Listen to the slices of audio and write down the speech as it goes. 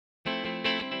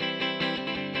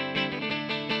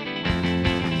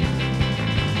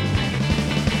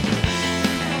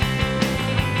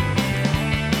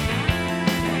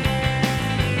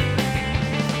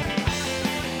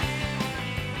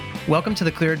Welcome to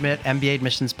the Clear Admit MBA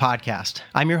Admissions Podcast.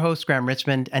 I'm your host, Graham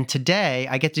Richmond, and today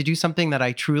I get to do something that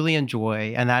I truly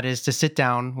enjoy, and that is to sit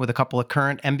down with a couple of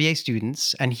current MBA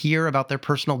students and hear about their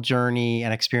personal journey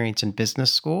and experience in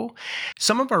business school.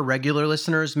 Some of our regular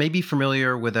listeners may be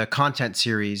familiar with a content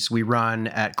series we run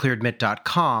at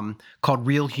clearadmit.com called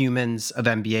Real Humans of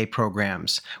MBA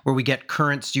Programs, where we get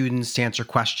current students to answer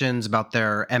questions about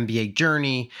their MBA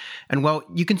journey. And well,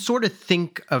 you can sort of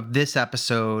think of this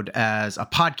episode as a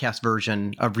podcast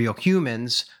version of Real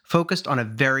Humans, focused on a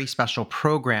very special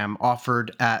program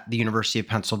offered at the University of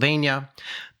Pennsylvania,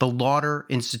 the Lauder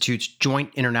Institute's Joint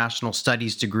International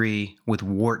Studies degree with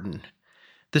Wharton.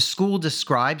 The school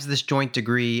describes this joint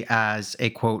degree as a,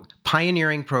 quote,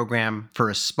 pioneering program for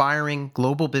aspiring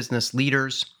global business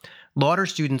leaders. Lauder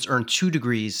students earn 2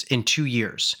 degrees in 2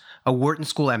 years, a Wharton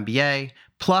School MBA,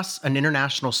 plus an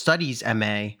International Studies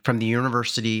MA from the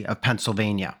University of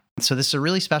Pennsylvania. So this is a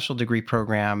really special degree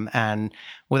program, and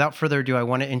without further ado, I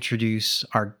want to introduce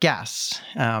our guests.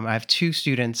 I have 2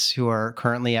 students who are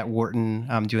currently at Wharton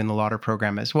doing the Lauder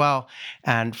program as well.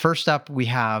 And first up, we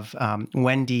have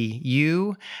Wendy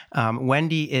Yu.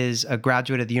 Wendy is a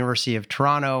graduate of the University of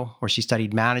Toronto, where she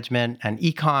studied management and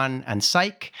econ and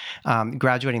psych,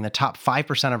 graduating the top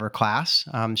 5% of her class.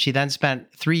 She then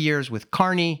spent 3 years with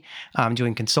Kearney,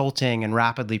 doing consulting and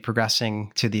rapidly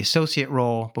progressing to the associate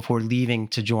role before leaving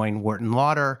to join Wharton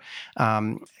Lauder.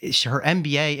 Her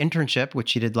MBA internship, which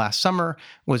she did last summer,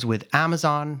 was with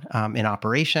Amazon in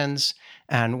operations.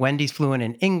 And Wendy's fluent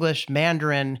in English,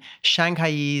 Mandarin,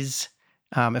 Shanghaiese,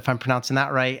 if I'm pronouncing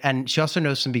that right. And she also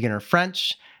knows some beginner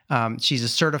French. She's a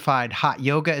certified hot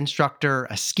yoga instructor,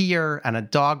 a skier, and a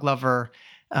dog lover.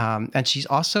 And she's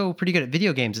also pretty good at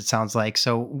video games, it sounds like.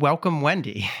 So welcome,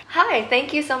 Wendy. Hi,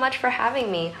 thank you so much for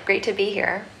having me. Great to be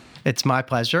here. It's my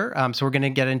pleasure. So we're going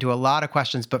to get into a lot of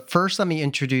questions, but first let me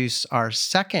introduce our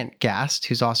second guest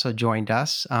who's also joined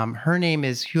us. Her name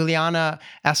is Juliana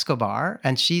Escobar,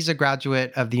 and she's a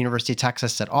graduate of the University of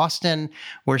Texas at Austin,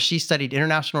 where she studied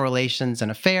international relations and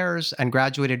affairs and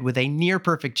graduated with a near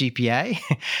perfect GPA.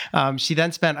 She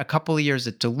then spent a couple of years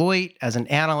at Deloitte as an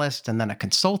analyst and then a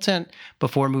consultant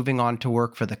before moving on to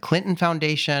work for the Clinton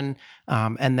Foundation,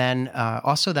 and then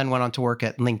also then went on to work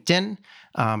at LinkedIn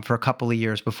for a couple of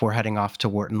years before heading off to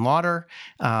Wharton Lauder.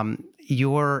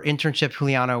 Your internship,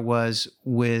 Juliana, was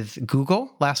with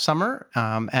Google last summer,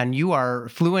 and you are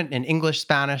fluent in English,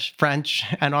 Spanish, French,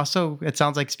 and also, it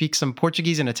sounds like, speak some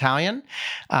Portuguese and Italian.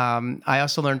 I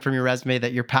also learned from your resume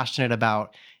that you're passionate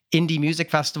about indie music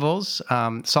festivals,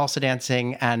 salsa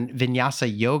dancing, and vinyasa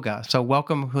yoga. So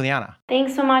welcome, Juliana.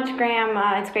 Thanks so much, Graham.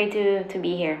 It's great to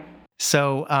be here.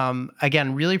 So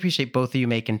again, really appreciate both of you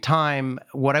making time.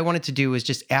 What I wanted to do is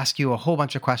just ask you a whole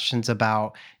bunch of questions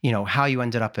about, how you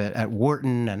ended up at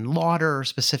Wharton and Lauder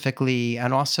specifically,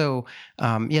 and also,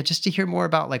 just to hear more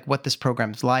about like what this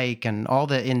program's like and all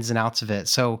the ins and outs of it.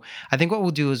 So I think what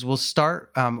we'll do is we'll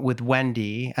start with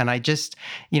Wendy. And I just,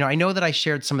 I know that I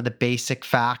shared some of the basic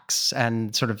facts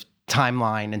and sort of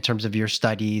timeline in terms of your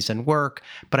studies and work,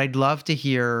 but I'd love to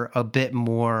hear a bit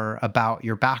more about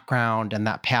your background and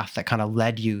that path that kind of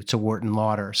led you to Wharton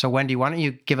Lauder. So Wendy, why don't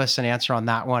you give us an answer on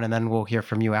that one, and then we'll hear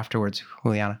from you afterwards,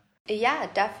 Juliana. Yeah,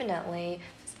 definitely.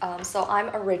 So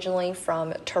I'm originally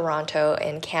from Toronto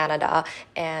in Canada,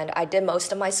 and I did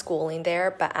most of my schooling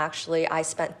there, but actually I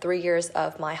spent 3 years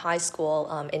of my high school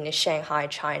in Shanghai,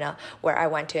 China, where I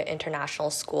went to international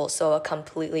school. So a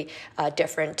completely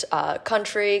different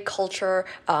country, culture.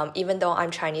 Even though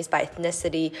I'm Chinese by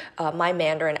ethnicity, my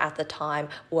Mandarin at the time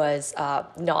was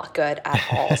not good at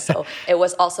all. So it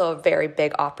was also a very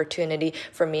big opportunity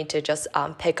for me to just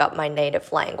pick up my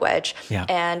native language. Yeah.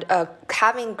 And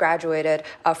having graduated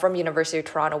from University of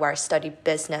Toronto, where I studied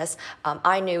business,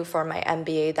 I knew for my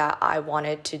MBA that I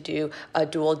wanted to do a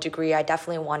dual degree. I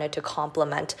definitely wanted to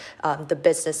complement the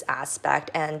business aspect,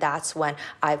 and that's when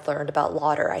I learned about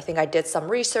Lauder. I think I did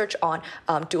some research on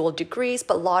dual degrees,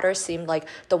 but Lauder seemed like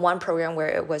the one program where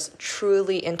it was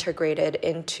truly integrated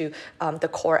into the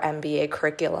core MBA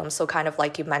curriculum. So kind of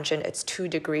like you mentioned, it's 2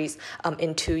 degrees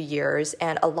in 2 years,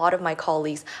 and a lot of my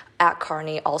colleagues at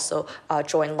Kearney also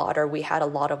joined Lauder. We had a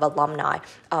lot of alumni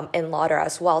in Lauder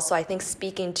as well. So I think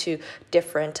speaking to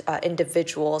different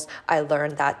individuals, I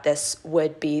learned that this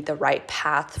would be the right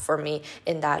path for me,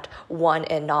 in that one,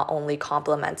 it not only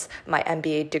complements my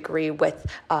MBA degree with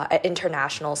an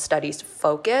international studies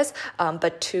focus,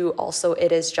 but 2, also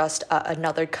it is just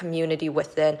another community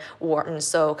within Wharton.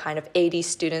 So kind of 80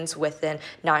 students within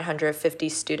 950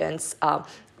 students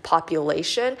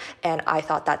population, and I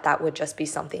thought that that would just be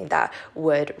something that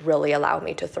would really allow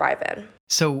me to thrive in.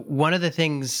 So one of the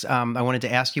things I wanted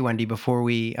to ask you, Wendy, before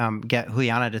we get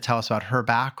Juliana to tell us about her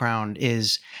background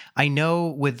is I know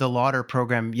with the Lauder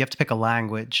program, you have to pick a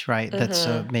language, right? That's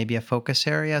maybe a focus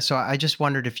area. So I just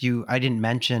wondered I didn't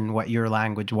mention what your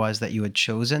language was that you had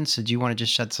chosen. So do you want to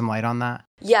just shed some light on that?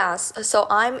 Yes, so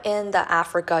I'm in the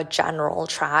Africa general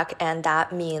track, and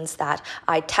that means that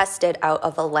I tested out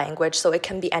of a language, so it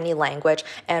can be any language.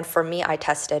 And for me, I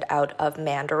tested out of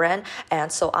Mandarin.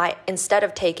 And so instead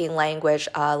of taking language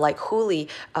like Huli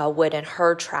would in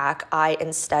her track, I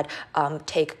instead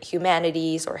take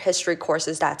humanities or history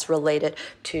courses that's related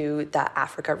to the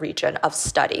Africa region of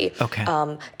study. Okay.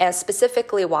 And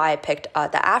specifically why I picked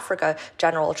the Africa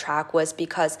general track was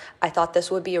because I thought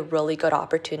this would be a really good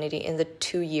opportunity in the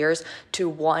 2 years to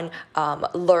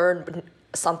learn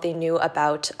something new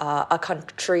about a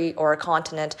country or a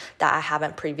continent that I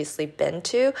haven't previously been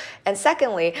to. And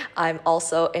secondly, I'm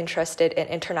also interested in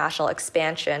international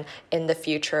expansion in the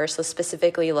future, so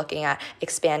specifically looking at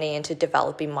expanding into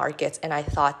developing markets. And I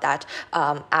thought that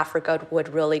Africa would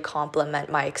really complement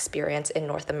my experience in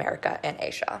North America and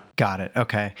Asia. Got it.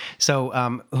 Okay.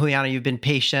 So Juliana, you've been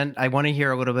patient. I want to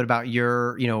hear a little bit about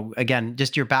your, again,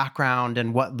 just your background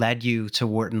and what led you to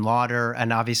Wharton Lauder.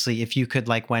 And obviously, if you could,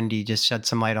 like Wendy, just shed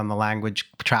some light on the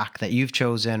language track that you've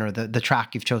chosen or the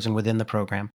track you've chosen within the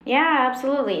program. Yeah,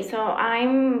 absolutely. So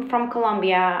I'm from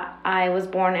Colombia. I was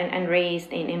born and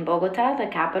raised in Bogota, the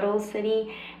capital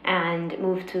city, and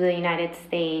moved to the United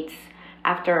States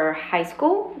after high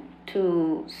school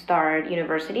to start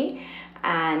university.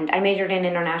 And I majored in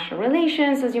international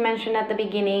relations, as you mentioned at the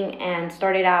beginning, and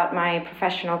started out my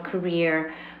professional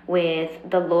career with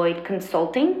Deloitte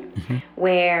Consulting,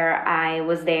 where I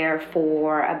was there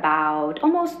for about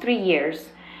almost 3 years.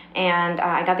 And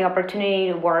I got the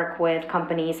opportunity to work with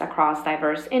companies across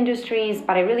diverse industries,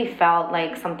 but I really felt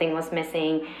like something was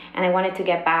missing, and I wanted to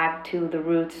get back to the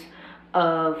roots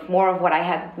of more of what I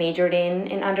had majored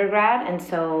in undergrad. And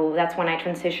so that's when I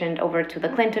transitioned over to the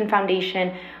Clinton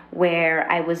Foundation, where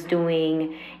I was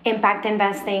doing impact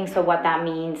investing. So what that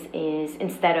means is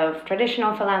instead of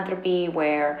traditional philanthropy,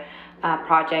 where a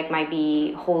project might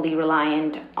be wholly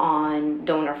reliant on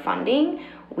donor funding,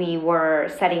 we were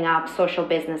setting up social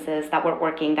businesses that were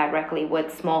working directly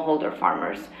with smallholder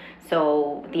farmers.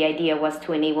 So the idea was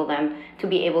to enable them to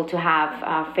be able to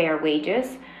have fair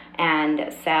wages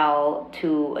and sell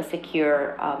to a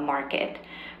secure market.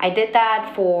 I did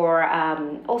that for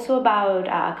also about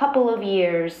a couple of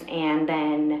years, and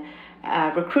then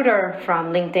a recruiter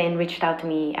from LinkedIn reached out to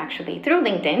me actually through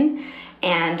LinkedIn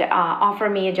and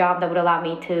offered me a job that would allow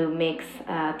me to mix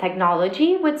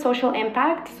technology with social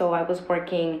impact. So I was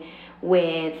working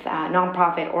with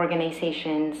nonprofit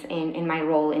organizations in my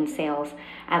role in sales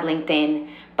at LinkedIn.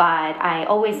 But I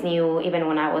always knew, even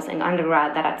when I was in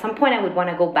undergrad, that at some point I would want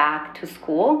to go back to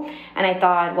school. And I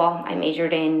thought, well, I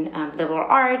majored in liberal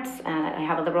arts. I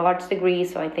have a liberal arts degree,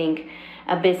 so I think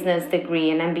a business degree,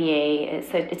 an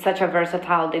MBA, it's such a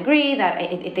versatile degree that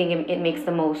I think it makes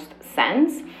the most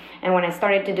sense. And when I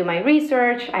started to do my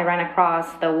research, I ran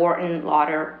across the Wharton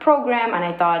Lauder program, and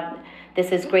I thought,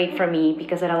 this is great for me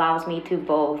because it allows me to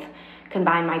both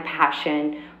combine my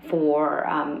passion for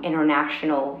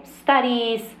international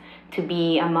studies, to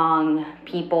be among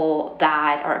people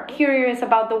that are curious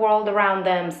about the world around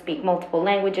them, speak multiple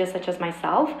languages such as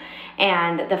myself,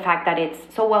 and the fact that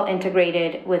it's so well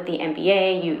integrated with the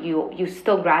MBA, you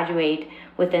still graduate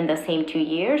within the same 2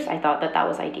 years. I thought that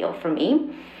was ideal for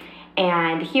me.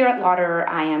 And here at Lauder,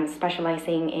 I am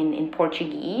specializing in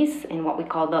Portuguese, in what we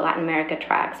call the Latin America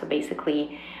track. So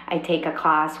basically, I take a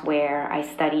class where I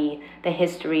study the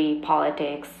history,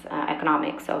 politics,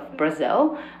 economics of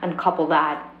Brazil, and couple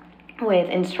that with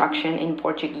instruction in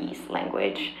Portuguese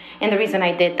language. And the reason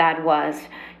I did that was,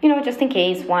 just in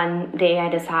case one day I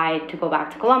decide to go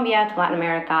back to Colombia, to Latin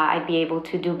America, I'd be able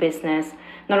to do business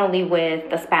not only with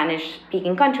the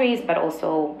Spanish-speaking countries, but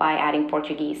also by adding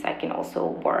Portuguese, I can also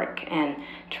work and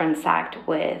transact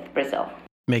with Brazil.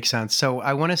 Makes sense. So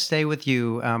I want to stay with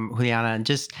you, Juliana, and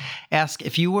just ask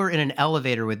if you were in an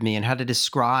elevator with me and had to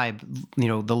describe,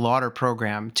 the Lauder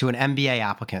program to an MBA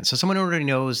applicant. So someone who already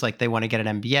knows, like, they want to get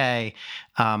an MBA,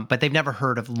 but they've never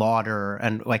heard of Lauder,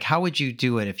 and like, how would you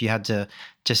do it if you had to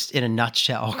just, in a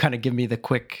nutshell, kind of give me the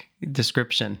quick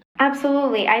description?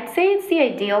 Absolutely. I'd say it's the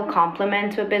ideal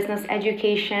complement to a business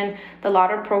education. The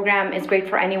Lauder program is great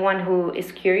for anyone who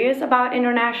is curious about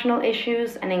international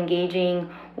issues and engaging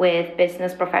with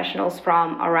business professionals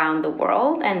from around the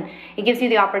world. And it gives you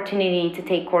the opportunity to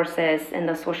take courses in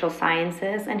the social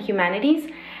sciences and humanities.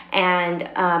 And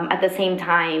at the same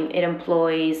time, it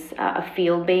employs a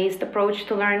field-based approach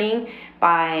to learning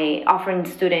by offering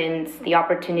students the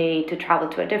opportunity to travel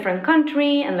to a different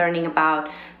country and learning about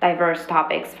diverse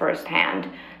topics firsthand.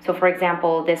 So for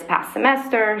example, this past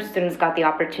semester, students got the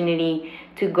opportunity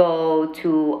to go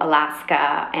to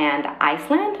Alaska and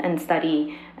Iceland and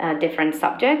study different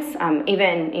subjects.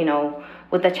 Even,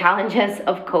 with the challenges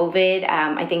of COVID,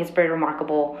 I think it's very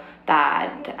remarkable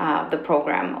that the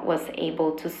program was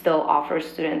able to still offer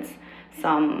students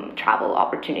some travel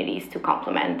opportunities to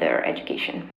complement their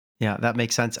education. Yeah, that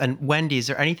makes sense. And Wendy, is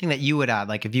there anything that you would add,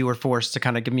 like if you were forced to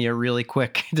kind of give me a really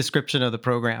quick description of the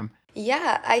program?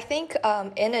 Yeah, I think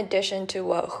in addition to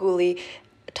what Juli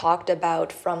talked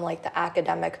about from like the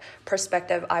academic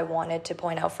perspective, I wanted to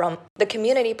point out from the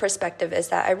community perspective is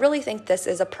that I really think this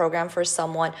is a program for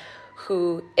someone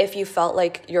who, if you felt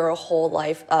like your whole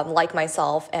life, like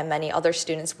myself and many other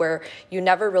students, where you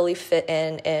never really fit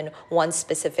in one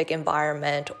specific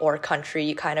environment or country,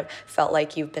 you kind of felt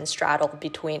like you've been straddled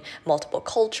between multiple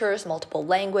cultures, multiple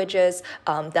languages,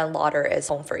 then Lauder is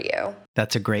home for you.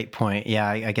 That's a great point. Yeah,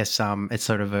 I guess it's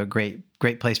sort of a great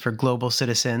place for global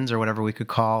citizens or whatever we could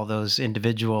call those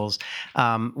individuals.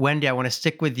 Wendy, I want to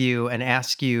stick with you and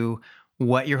ask you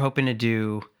what you're hoping to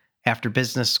do after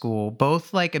business school,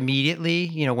 both like immediately,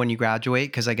 when you graduate,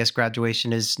 because I guess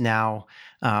graduation is now,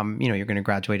 you're going to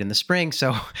graduate in the spring.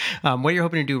 So what you're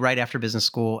hoping to do right after business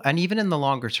school, and even in the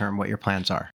longer term, what your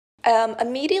plans are.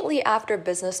 Immediately after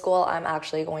business school, I'm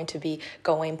actually going to be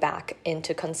going back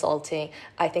into consulting.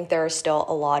 I think there are still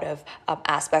a lot of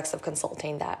aspects of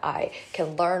consulting that I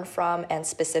can learn from, and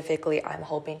specifically, I'm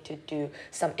hoping to do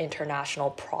some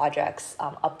international projects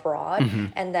abroad. Mm-hmm.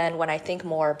 And then when I think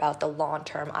more about the long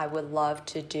term, I would love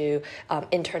to do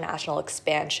international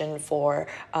expansion for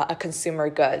a consumer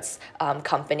goods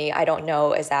company. I don't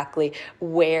know exactly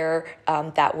where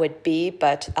that would be,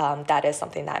 but that is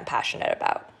something that I'm passionate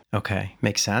about. Okay,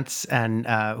 makes sense. And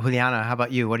Juliana, how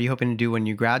about you? What are you hoping to do when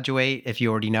you graduate? If you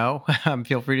already know,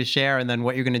 feel free to share, and then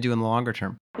what you're going to do in the longer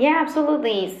term. Yeah,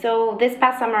 absolutely. So this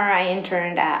past summer, I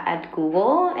interned at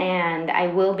Google, and I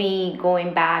will be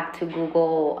going back to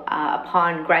Google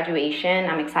upon graduation.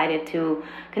 I'm excited to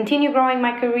continue growing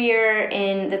my career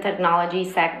in the technology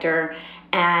sector.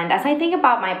 And as I think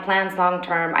about my plans long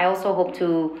term, I also hope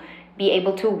to be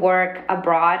able to work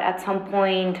abroad at some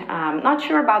point. Not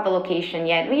sure about the location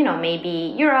yet.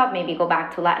 Maybe Europe, maybe go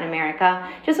back to Latin America,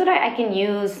 just so that I can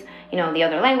use, the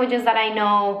other languages that I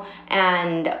know,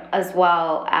 and as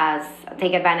well as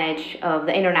take advantage of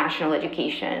the international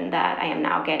education that I am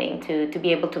now getting to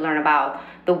be able to learn about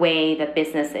the way that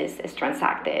business is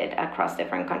transacted across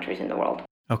different countries in the world.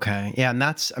 Okay. Yeah. And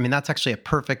that's actually a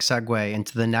perfect segue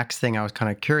into the next thing I was kind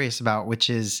of curious about, which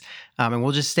is, and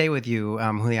we'll just stay with you,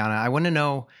 Juliana. I want to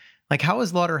know, how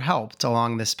has Lauder helped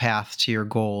along this path to your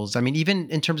goals? Even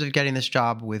in terms of getting this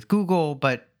job with Google,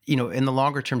 but, in the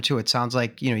longer term too, it sounds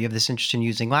like, you have this interest in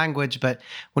using language, but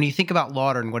when you think about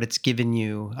Lauder and what it's given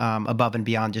you above and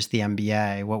beyond just the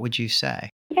MBA, what would you say?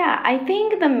 Yeah, I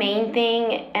think the main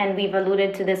thing, and we've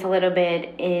alluded to this a little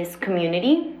bit, is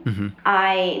community.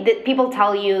 Mm-hmm. People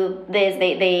tell you this,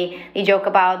 they joke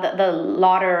about the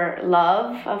Lauder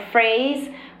love phrase,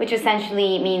 which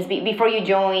essentially means before you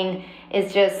join,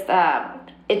 it's just,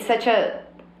 it's such a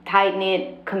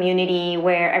tight-knit community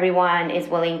where everyone is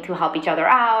willing to help each other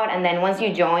out. And then once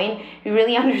you join, you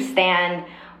really understand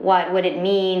what it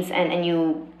means, and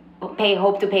you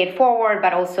hope to pay it forward,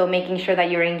 but also making sure that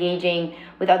you're engaging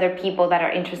with other people that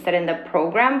are interested in the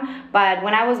program. But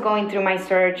when I was going through my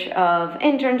search of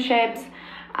internships,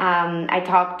 I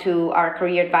talked to our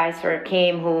career advisor,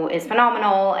 Kim, who is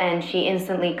phenomenal, and she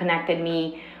instantly connected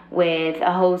me with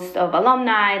a host of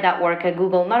alumni that work at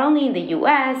Google, not only in the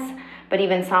US, but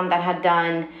even some that had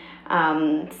done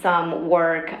some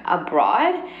work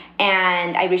abroad.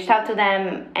 And I reached out to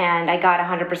them, and I got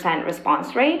 100%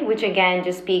 response rate, which again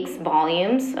just speaks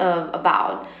volumes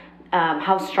about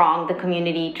how strong the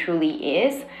community truly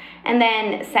is. And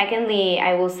then secondly,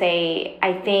 I will say,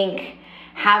 I think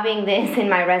having this in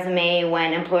my resume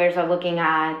when employers are looking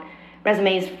at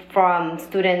resumes from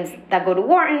students that go to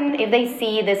Wharton, if they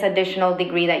see this additional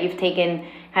degree that you've taken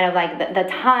kind of like the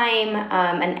time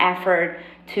and effort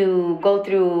to go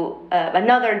through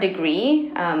another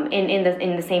degree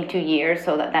in the same 2 years,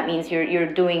 so that means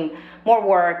you're doing more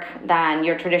work than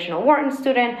your traditional Wharton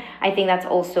student. I think that's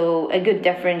also a good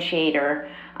differentiator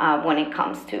when it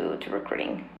comes to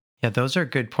recruiting. Yeah, those are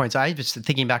good points. I was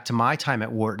thinking back to my time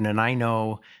at Wharton, and I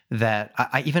know that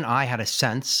even I had a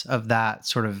sense of that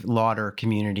sort of Lauder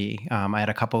community. I had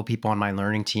a couple of people on my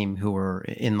learning team who were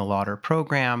in the Lauder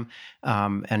program.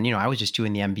 And, I was just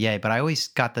doing the MBA, but I always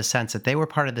got the sense that they were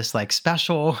part of this like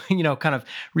special, kind of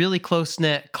really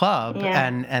close-knit club. Yeah.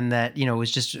 And that, it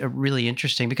was just really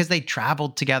interesting because they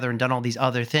traveled together and done all these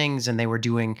other things. And they were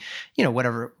doing,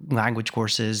 whatever language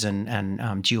courses and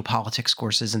geopolitics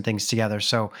courses and things together.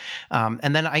 So,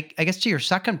 and then I guess to your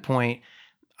second point,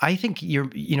 I think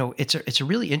it's a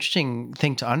really interesting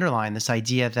thing to underline, this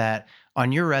idea that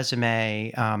on your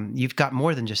resume, you've got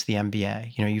more than just the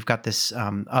MBA. You've got this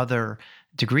other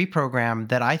degree program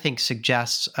that I think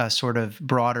suggests a sort of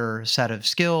broader set of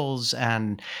skills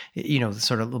and,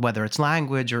 sort of whether it's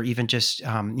language or even just,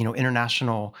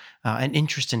 international, an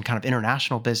interest in kind of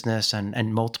international business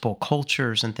and multiple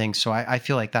cultures and things. So I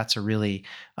feel like that's a really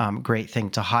great thing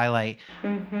to highlight.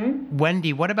 Mm-hmm.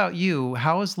 Wendy, what about you?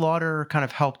 How has Lauder kind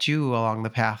of helped you along the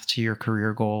path to your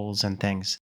career goals and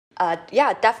things?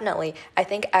 Yeah, definitely. I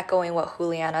think echoing what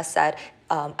Juliana said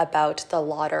about the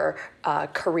Lauder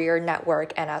career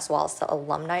network and as well as the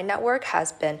alumni network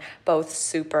has been both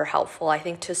super helpful. I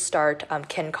think to start,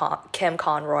 Kim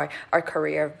Conroy, our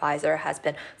career advisor, has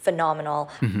been phenomenal.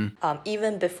 Mm-hmm.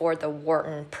 Even before the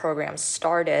Wharton program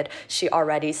started, she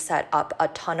already set up a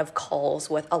ton of calls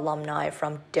with alumni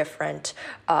from different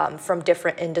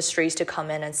industries to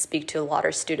come in and speak to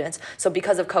Lauder students. So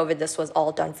because of COVID, this was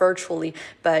all done virtually,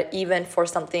 but even for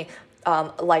something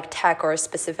like tech or a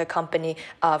specific company,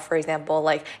 for example,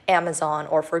 like Amazon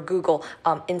or for Google,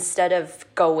 instead of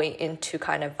going into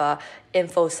kind of a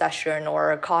info session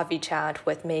or a coffee chat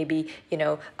with maybe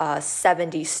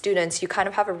 70 students, you kind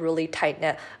of have a really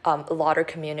tight-knit Lauder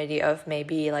community of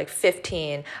maybe like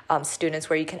 15 students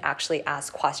where you can actually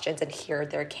ask questions and hear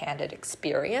their candid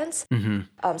experience.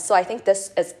 Mm-hmm. So I think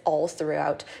this is all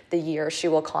throughout the year. She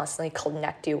will constantly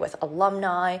connect you with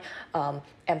alumni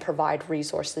and provide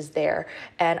resources there.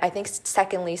 And I think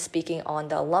secondly, speaking on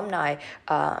the alumni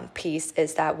piece,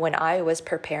 is that when I was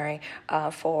preparing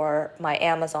for my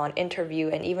Amazon interview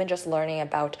and even just learning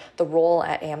about the role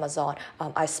at Amazon,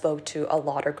 I spoke to a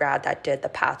Lauder grad that did the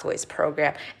Pathways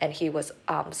program, and he was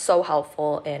so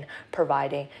helpful in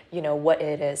providing, what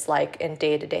it is like in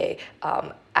day-to-day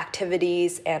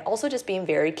activities, and also just being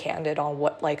very candid on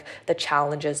what like the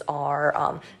challenges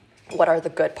are, what are the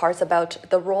good parts about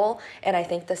the role. And I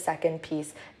think the second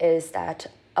piece is that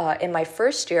in my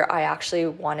first year, I actually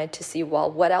wanted to see,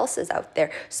 what else is out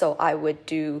there? So I would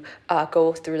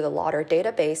go through the Lauder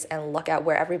database and look at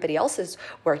where everybody else is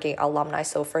working, alumni.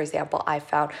 So for example, I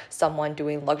found someone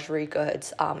doing luxury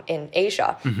goods in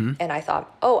Asia. Mm-hmm. And I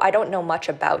thought, I don't know much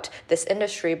about this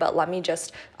industry, but let me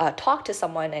just talk to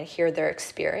someone and hear their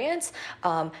experience.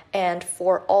 And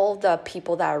for all the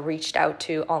people that I reached out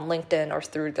to on LinkedIn or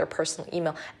through their personal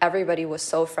email, everybody was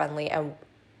so friendly and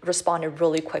responded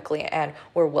really quickly and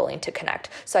were willing to connect.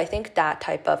 So I think that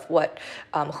type of what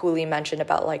Juli mentioned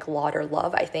about like Lauder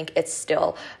love, I think it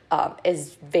still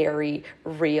is very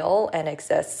real and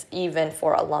exists even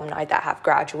for alumni that have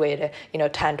graduated,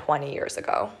 10, 20 years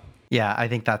ago. Yeah, I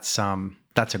think that's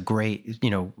a great,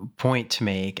 point to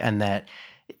make, and that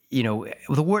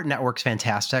the Wharton Network's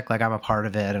fantastic. Like I'm a part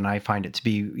of it and I find it to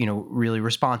be, really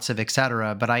responsive, et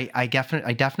cetera. But I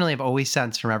definitely have always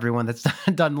sensed from everyone that's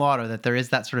done Lauder that there is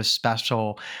that sort of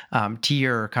special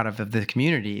tier kind of the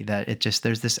community that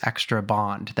there's this extra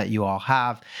bond that you all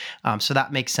have. So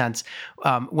that makes sense.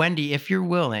 Wendy, if you're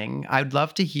willing, I'd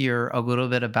love to hear a little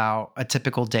bit about a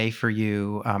typical day for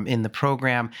you in the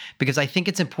program, because I think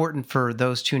it's important for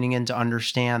those tuning in to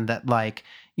understand that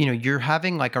you're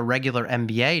having like a regular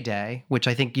MBA day, which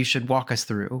I think you should walk us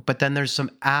through, but then there's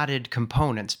some added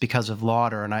components because of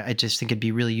Lauder. And I just think it'd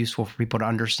be really useful for people to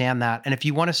understand that. And if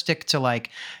you want to stick to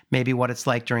like maybe what it's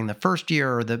like during the first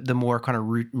year or the more kind of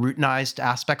routinized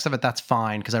aspects of it, that's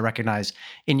fine. Because I recognize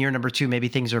in year number 2, maybe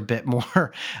things are a bit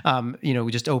more,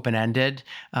 just open-ended.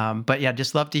 But yeah,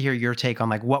 just love to hear your take on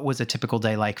like, what was a typical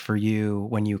day like for you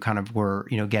when you kind of were,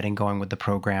 getting going with the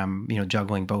program,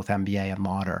 juggling both MBA and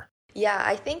Lauder? Yeah,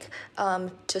 I think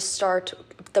to start,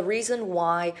 the reason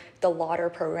why the Lauder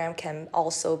program can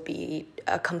also be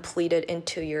completed in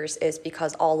 2 years is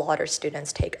because all Lauder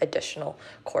students take additional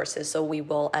courses. So we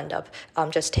will end up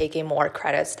just taking more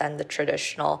credits than the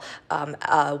traditional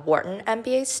Wharton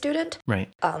MBA student. Right.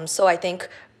 So I think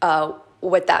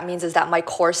what that means is that my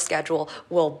course schedule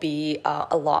will be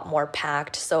a lot more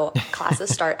packed. So classes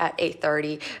start at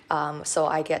 8:30. So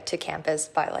I get to campus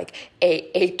by like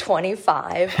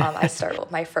 8:25. I start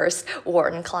with my first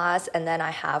Wharton class, and then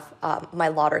I have my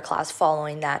Lauder class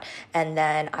following that. And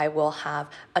then I will have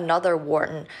another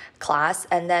Wharton class.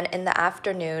 And then in the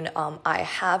afternoon, I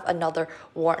have another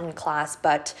Wharton class,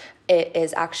 but it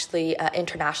is actually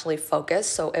internationally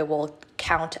focused, so it will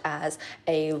count as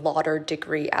a Lauder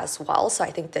degree as well. So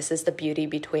I think this is the beauty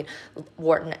between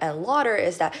Wharton and Lauder,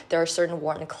 is that there are certain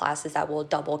Wharton classes that will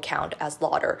double count as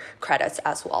Lauder credits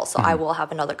as well. So I will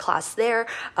have another class there,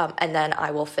 and then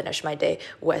I will finish my day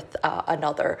with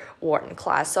another Wharton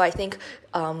class. So I think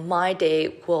my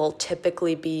day will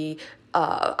typically be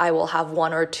I will have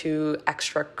 1 or 2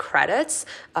 extra credits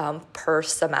per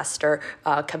semester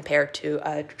compared to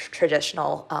a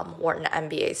traditional Wharton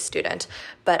MBA student.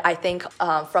 But I think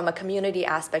from a community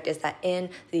aspect is that in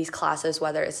these classes,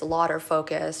 whether it's Lauder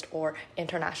focused or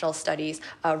international studies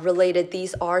related,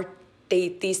 these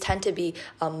tend to be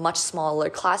much smaller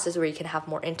classes where you can have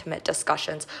more intimate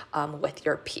discussions with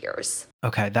your peers.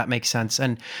 Okay, that makes sense.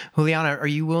 And Juliana, are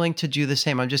you willing to do the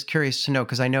same? I'm just curious to know,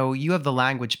 because I know you have the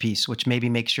language piece, which maybe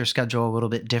makes your schedule a little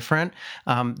bit different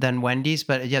than Wendy's.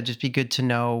 But yeah, just be good to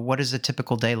know, what is a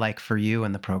typical day like for you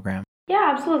in the program?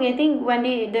 Yeah, absolutely. I think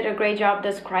Wendy did a great job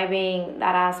describing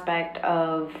that aspect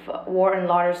of Wharton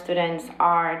Lauder students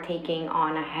are taking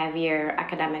on a heavier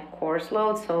academic course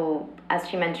load. So as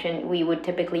she mentioned, we would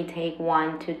typically take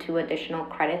 1 to 2 additional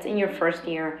credits. In your first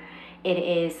year, it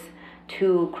is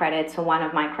 2 credits. So one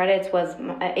of my credits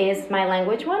is my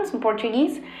language one, so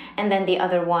Portuguese, and then the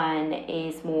other one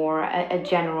is more a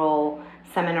general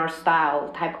seminar style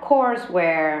type course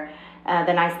where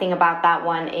the nice thing about that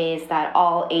one is that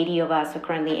all 80 of us, so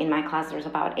currently in my class there's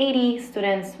about 80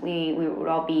 students, we would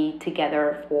all be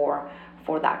together for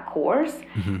that course.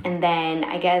 And then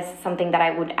I guess something that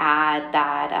I would add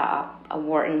that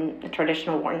a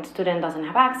traditional Wharton student doesn't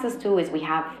have access to is we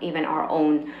have even our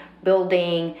own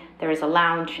building. There is a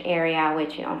lounge area,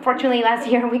 which unfortunately last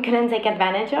year we couldn't take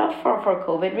advantage of for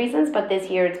COVID reasons, but this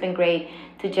year it's been great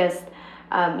to just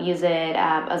use it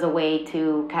as a way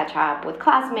to catch up with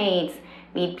classmates,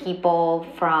 meet people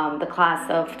from the class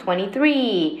of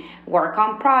 23, work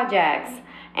on projects,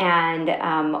 and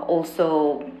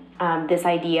also this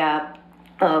idea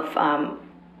of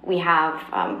we have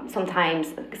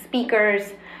sometimes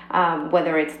speakers,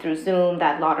 whether it's through Zoom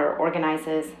that Lauder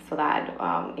organizes, so that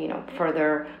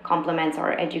further complements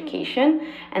our education.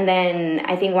 And then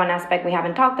I think one aspect we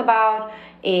haven't talked about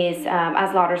is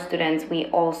as Lauder students, we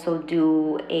also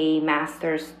do a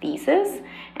master's thesis,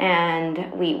 and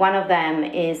one of them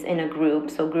is in a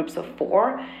group, so groups of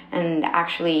 4. And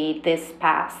actually this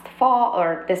past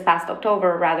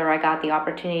October rather, I got the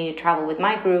opportunity to travel with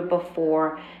my group of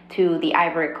 4 to the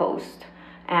Ivory Coast.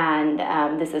 And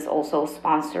this is also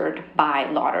sponsored by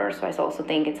Lauder. So I also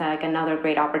think it's like another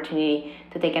great opportunity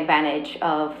to take advantage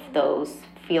of those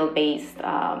field-based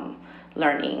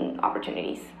learning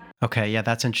opportunities. Okay, yeah,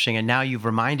 that's interesting. And now you've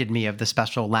reminded me of the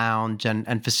special lounge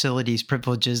and facilities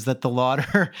privileges that the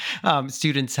Lauder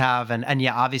students have. And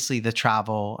yeah, obviously the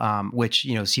travel, which,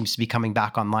 seems to be coming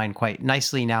back online quite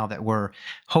nicely now that we're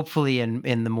hopefully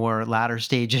in the more latter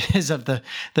stages of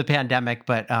the pandemic.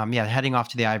 But yeah, heading off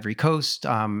to the Ivory Coast,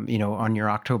 on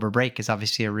your October break is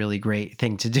obviously a really great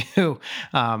thing to do.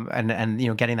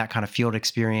 And getting that kind of field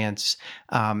experience.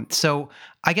 So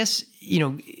I guess,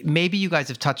 maybe you guys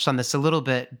have touched on this a little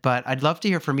bit, but I'd love to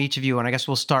hear from each of you. And I guess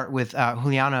we'll start with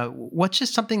Juliana. What's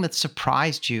just something that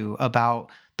surprised you about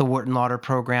the Wharton Lauder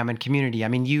program and community? I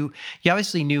mean, you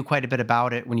obviously knew quite a bit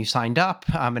about it when you signed up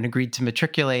and agreed to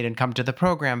matriculate and come to the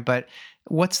program. But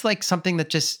what's like something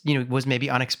that just, was maybe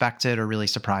unexpected or really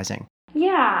surprising?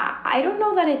 Yeah, I don't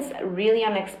know that it's really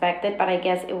unexpected, but I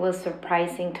guess it was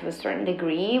surprising to a certain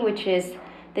degree, which is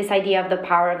this idea of the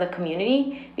power of the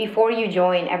community. Before you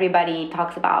join, everybody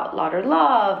talks about Lauder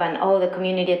Love and the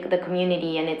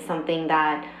community, and it's something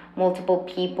that multiple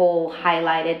people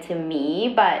highlighted to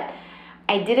me, but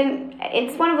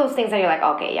it's one of those things that you're like,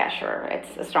 okay, yeah, sure, it's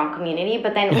a strong community,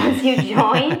 but then once you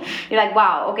join, you're like,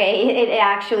 wow, okay,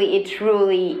 it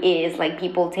truly is, like,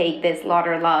 people take this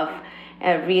Lauder Love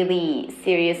really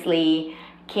seriously.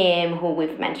 Kim, who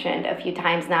we've mentioned a few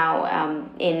times now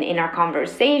in our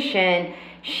conversation,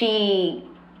 she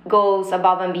goes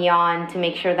above and beyond to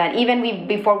make sure that even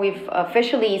before we've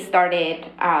officially started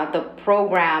the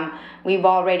program, we've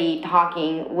already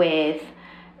talking with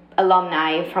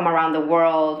alumni from around the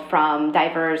world, from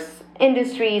diverse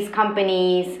industries,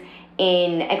 companies,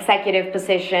 in executive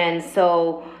positions.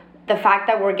 So the fact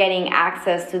that we're getting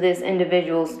access to these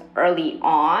individuals early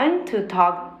on to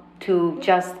talk to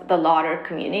just the Lauder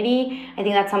community, I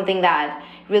think that's something that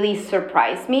really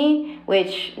surprised me,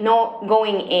 which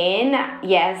going in,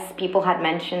 yes, people had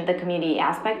mentioned the community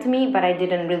aspect to me, but I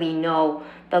didn't really know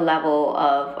the level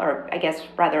of, or I guess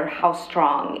rather how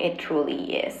strong it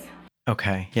truly is.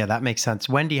 Okay. Yeah, that makes sense.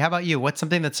 Wendy, how about you? What's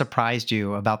something that surprised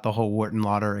you about the whole Wharton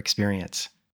Lauder experience?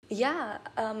 Yeah,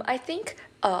 I think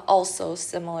also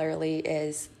similarly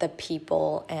is the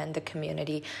people and the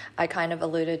community. I kind of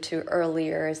alluded to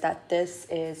earlier is that this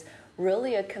is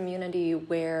really a community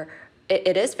where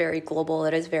it is very global,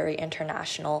 it is very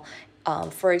international.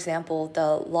 For example,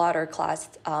 the Lauder class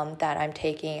that I'm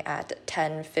taking at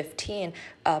 10:15,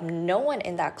 no one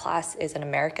in that class is an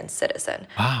American citizen.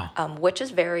 Wow. Which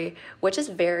is very,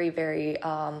 very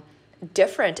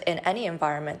different in any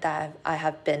environment that I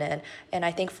have been in. And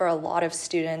I think for a lot of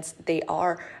students, they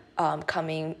are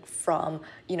coming from,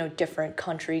 different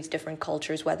countries, different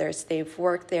cultures, whether it's they've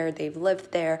worked there, they've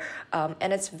lived there,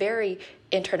 and it's very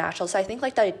international. So I think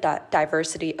like the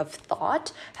diversity of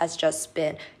thought has just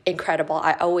been incredible.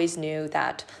 I always knew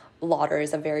that Lauder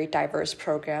is a very diverse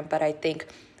program, but I think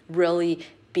really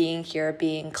being here,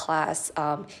 being in class,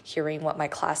 hearing what my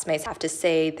classmates have to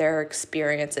say, their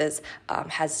experiences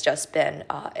has just been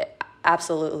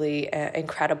absolutely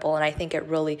incredible. And I think it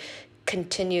really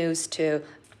continues to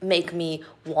make me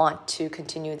want to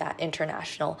continue that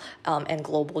international and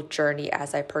global journey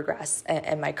as I progress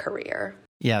in my career.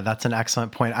 Yeah, that's an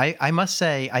excellent point. I must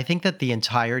say, I think that the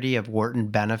entirety of Wharton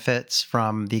benefits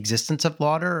from the existence of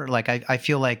Lauder. Like, I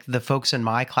feel like the folks in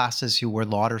my classes who were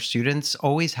Lauder students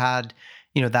always had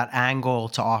that angle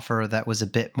to offer that was a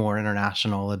bit more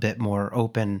international, a bit more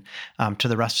open to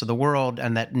the rest of the world,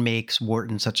 and that makes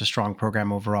Wharton such a strong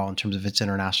program overall in terms of its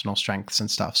international strengths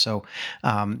and stuff. So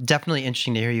definitely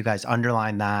interesting to hear you guys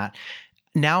underline that.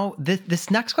 Now, this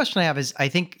next question I have is, I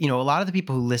think, a lot of the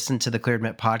people who listen to the Clear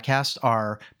Admit podcast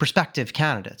are prospective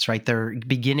candidates, right? They're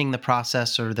beginning the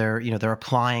process, or they're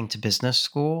applying to business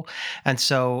school. And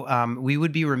so we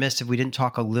would be remiss if we didn't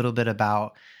talk a little bit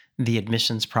about the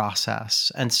admissions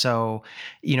process. And so,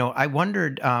 I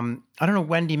wondered, I don't know,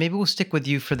 Wendy, maybe we'll stick with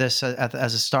you for this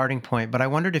as a starting point, but I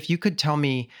wondered if you could tell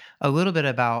me a little bit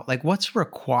about like what's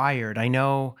required. I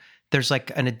know there's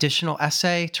like an additional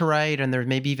essay to write, and there's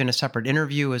maybe even a separate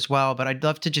interview as well, but I'd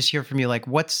love to just hear from you, like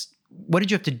what did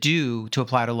you have to do to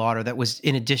apply to Lauder that was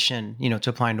in addition, to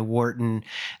applying to Wharton?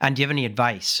 And do you have any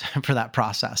advice for that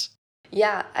process?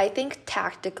 Yeah, I think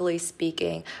tactically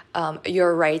speaking,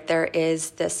 you're right. There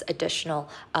is this additional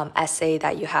essay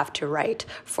that you have to write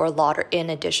for Lauder in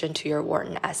addition to your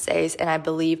Wharton essays. And I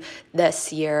believe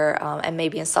this year and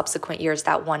maybe in subsequent years,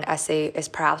 that one essay is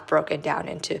perhaps broken down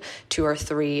into 2 or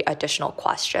 3 additional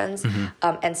questions.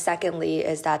 Mm-hmm. And secondly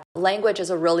is that language is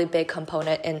a really big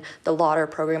component in the Lauder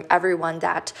program. Everyone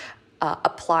that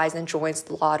applies and joins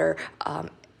the Lauder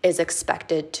is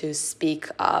expected to speak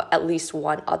at least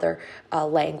one other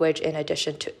language in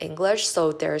addition to English.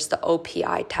 So there's the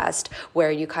OPI test where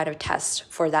you kind of test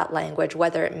for that language,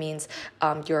 whether it means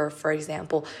you're, for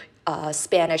example,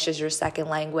 Spanish is your second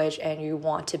language and you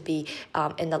want to be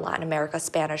in the Latin America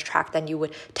Spanish track, then you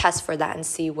would test for that and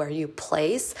see where you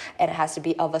place. And it has to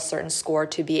be of a certain score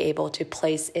to be able to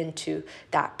place into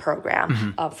that program.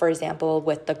 Mm-hmm. For example,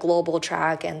 with the global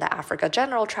track and the Africa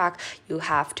General track, you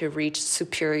have to reach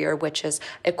superior, which is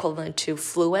equivalent to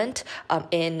fluent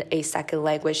in a second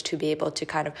language to be able to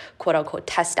kind of quote unquote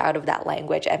test out of that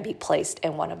language and be placed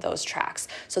in one of those tracks.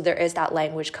 So there is that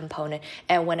language component.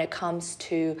 And when it comes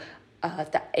to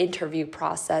the interview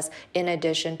process, in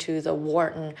addition to the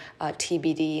Wharton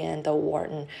TBD and the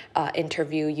Wharton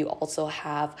interview, you also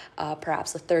have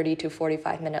perhaps a 30 to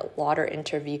 45 minute Lauder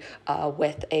interview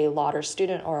with a Lauder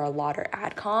student or a Lauder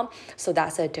AdCom. So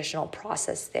that's an additional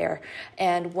process there.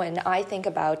 And when I think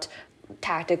about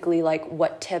tactically, like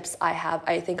what tips I have,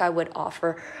 I think I would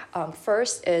offer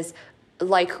first is,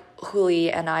 like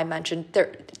Huli and I mentioned,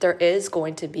 there is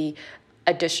going to be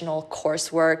additional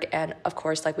coursework, and of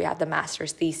course, like we have the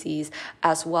master's theses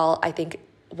as well. I think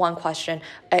one question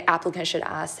an applicant should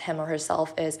ask him or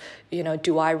herself is,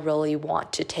 do I really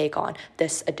want to take on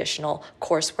this additional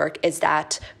coursework? Is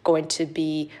that going to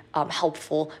be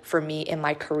helpful for me in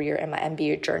my career and my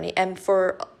MBA journey? And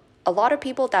for a lot of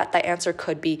people, that the answer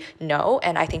could be no,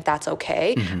 and I think that's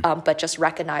okay. Mm-hmm. But just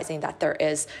recognizing that there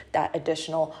is that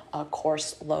additional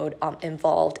course load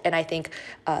involved. And I think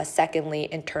secondly,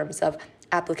 in terms of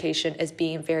application, is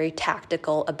being very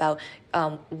tactical about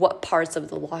what parts of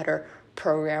the Lauder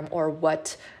program or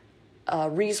what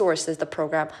resources the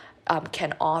program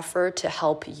can offer to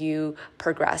help you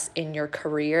progress in your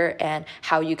career and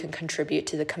how you can contribute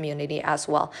to the community as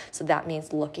well. So that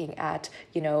means looking at,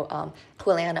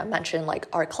 Juliana mentioned like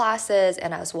our classes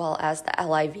and as well as the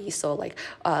LIV. So like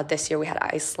this year we had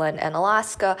Iceland and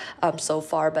Alaska so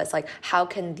far, but it's like how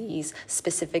can these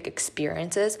specific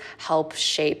experiences help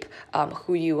shape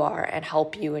who you are and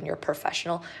help you in your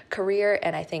professional career.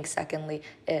 And I think secondly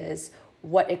is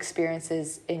what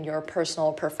experiences in your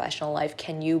personal professional life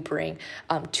can you bring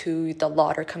to the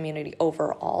Lauder community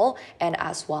overall, and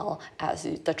as well as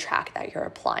the track that you're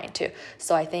applying to.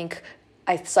 So I think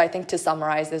to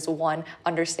summarize is one,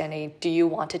 understanding, do you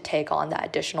want to take on that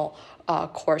additional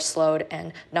course load?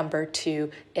 And number two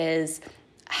is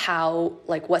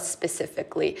what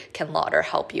specifically can Lauder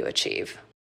help you achieve?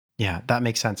 Yeah, that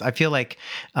makes sense. I feel like,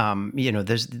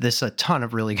 there's a ton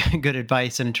of really good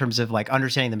advice in terms of like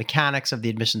understanding the mechanics of the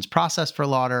admissions process for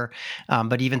Lauder,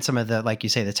 but even some of the, like you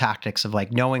say, the tactics of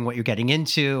like knowing what you're getting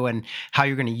into and how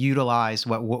you're going to utilize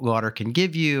what Lauder can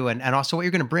give you, and also what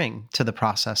you're going to bring to the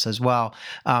process as well.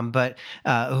 But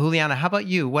Juliana, how about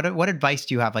you? What advice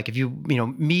do you have? Like if you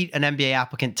meet an MBA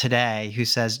applicant today who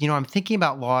says, I'm thinking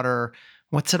about Lauder.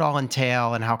 What's it all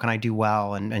entail, and how can I do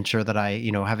well and ensure that I,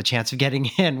 have a chance of getting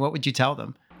in? What would you tell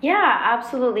them? Yeah,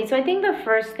 absolutely. So I think the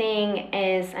first thing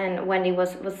is, and Wendy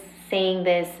was saying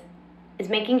this, is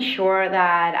making sure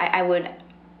that I would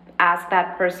ask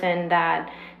that person that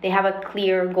they have a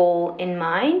clear goal in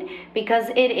mind, because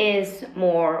it is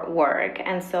more work.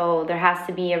 And so there has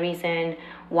to be a reason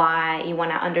why you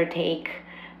want to undertake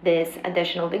this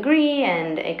additional degree,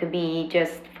 and it could be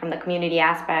just from the community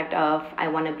aspect of I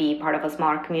want to be part of a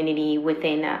smaller community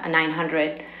within a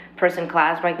 900 person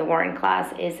class, right? The Wharton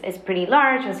class is pretty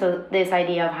large, and so this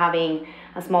idea of having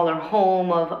a smaller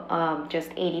home of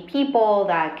just 80 people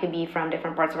that could be from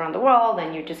different parts around the world,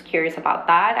 and you're just curious about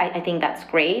that, I think that's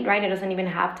great, right? It doesn't even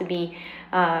have to be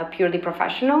purely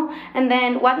professional. And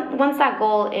then once that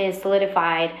goal is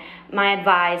solidified, my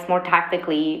advice more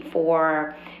tactically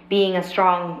for being a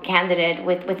strong candidate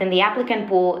within the applicant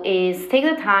pool is take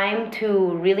the time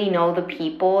to really know the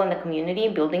people and the community,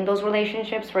 building those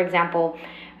relationships. For example,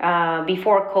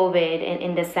 before COVID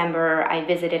in December, I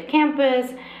visited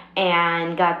campus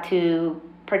and got to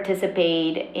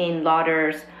participate in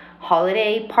Lauder's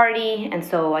holiday party. And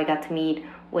so I got to meet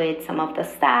with some of the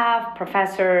staff,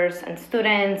 professors, and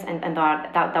students, and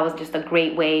thought that was just a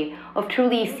great way of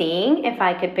truly seeing if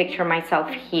I could picture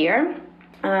myself here.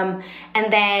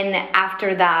 And then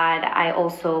after that, I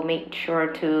also made sure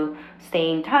to stay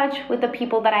in touch with the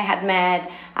people that I had met,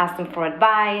 ask them for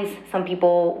advice. Some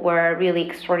people were really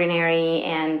extraordinary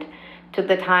and took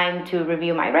the time to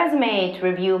review my resume, to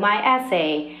review my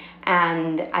essay.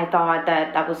 And I thought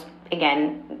that was,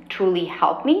 again, truly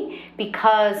helped me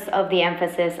because of the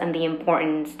emphasis and the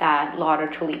importance that Lauder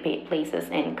truly places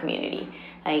in community.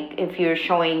 Like if you're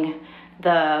showing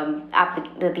the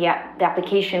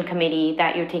application committee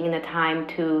that you're taking the time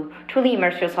to truly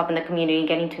immerse yourself in the community and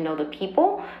getting to know the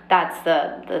people, that's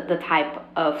the type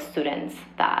of students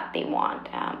that they want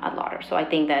at Lauder. So I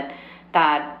think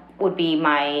that would be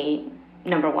my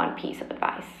number one piece of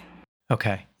advice.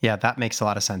 Okay. Yeah, that makes a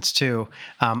lot of sense too.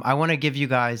 I want to give you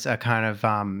guys a kind of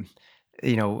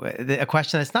a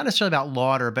question that's not necessarily about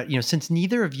Lauder, but, since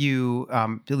neither of you,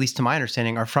 at least to my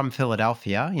understanding, are from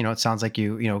Philadelphia, it sounds like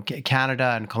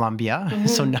Canada and Colombia, mm-hmm.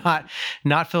 So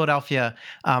not Philadelphia.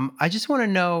 I just want to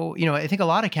know, I think a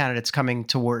lot of candidates coming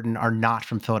to Wharton are not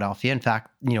from Philadelphia. In fact,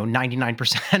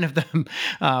 99% of them.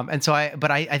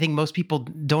 I think most people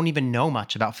don't even know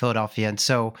much about Philadelphia. And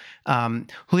so,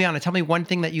 Juliana, tell me one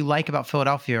thing that you like about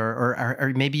Philadelphia,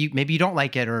 or maybe you don't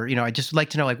like it, or, I just like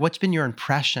to know, like, what's been your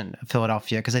impression of Philadelphia?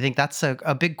 Because I think that's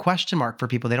a big question mark for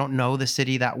people. They don't know the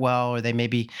city that well, or they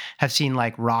maybe have seen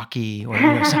like Rocky or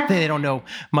something. They don't know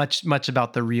much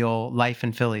about the real life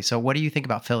in Philly. So what do you think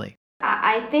about Philly?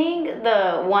 I think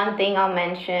the one thing I'll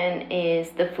mention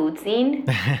is the food scene.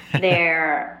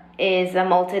 There is a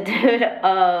multitude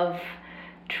of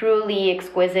truly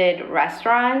exquisite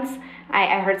restaurants.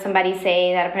 I heard somebody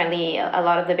say that apparently a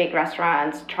lot of the big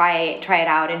restaurants try it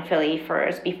out in Philly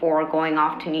first before going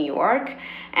off to New York.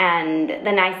 And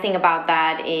the nice thing about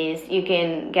that is you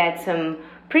can get some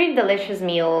pretty delicious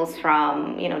meals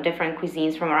from, different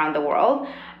cuisines from around the world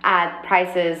at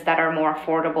prices that are more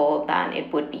affordable than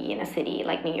it would be in a city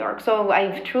like New York. So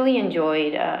I've truly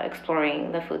enjoyed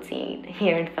exploring the food scene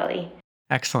here in Philly.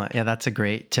 Excellent. Yeah, that's a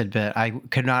great tidbit.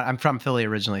 I'm from Philly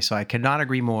originally, so I could not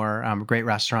agree more. Great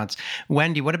restaurants.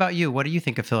 Wendy, what about you? What do you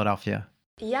think of Philadelphia?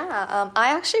 Yeah,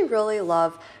 I actually really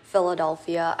love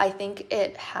Philadelphia. I think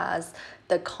it has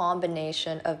the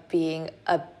combination of being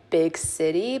a big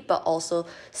city, but also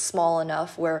small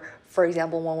enough where, for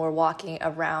example, when we're walking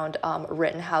around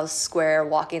Rittenhouse Square,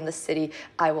 walking the city,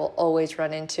 I will always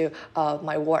run into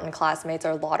my Wharton classmates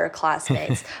or Lauder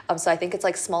classmates. So I think it's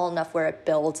like small enough where it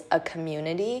builds a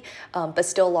community, but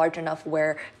still large enough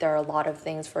where there are a lot of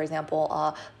things, for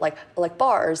example, like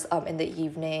bars in the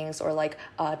evenings, or like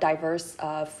diverse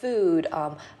food,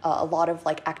 a lot of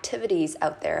like activities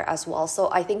out there as well. So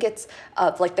I think it's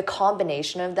like the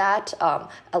combination of that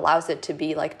allows it to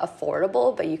be like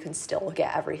affordable, but you can still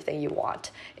get everything you want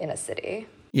in a city.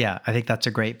 Yeah, I think that's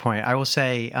a great point. I will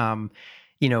say,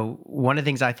 one of the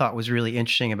things I thought was really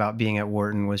interesting about being at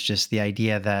Wharton was just the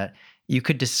idea that you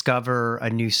could discover a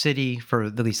new city, for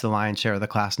at least the lion's share of the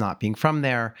class not being from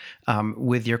there,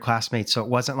 with your classmates. So it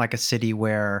wasn't like a city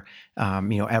where,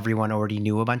 everyone already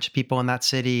knew a bunch of people in that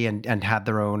city and had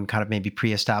their own kind of maybe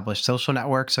pre-established social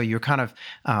network. So you're kind of,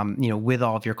 with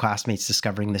all of your classmates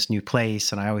discovering this new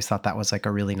place. And I always thought that was like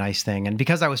a really nice thing. And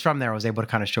because I was from there, I was able to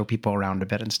kind of show people around a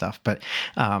bit and stuff. But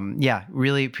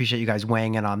really appreciate you guys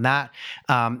weighing in on that.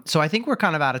 So I think we're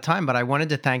kind of out of time, but I wanted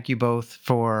to thank you both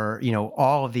for,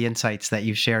 all of the insights that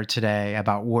you've shared today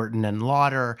about Wharton and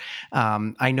Lauder.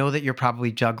 I know that you're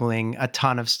probably juggling a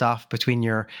ton of stuff between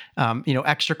your,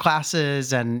 extra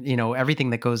classes and,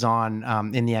 everything that goes on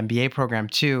in the MBA program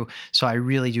too. So I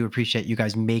really do appreciate you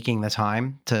guys making the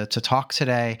time to talk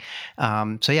today.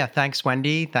 Thanks,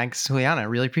 Wendy. Thanks, Juliana. I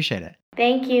really appreciate it.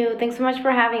 Thank you. Thanks so much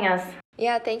for having us.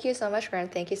 Yeah, thank you so much, Graham.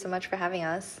 Thank you so much for having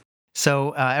us.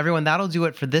 So everyone, that'll do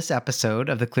it for this episode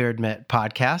of the Clear Admit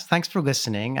podcast. Thanks for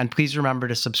listening. And please remember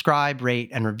to subscribe, rate,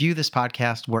 and review this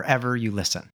podcast wherever you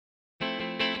listen.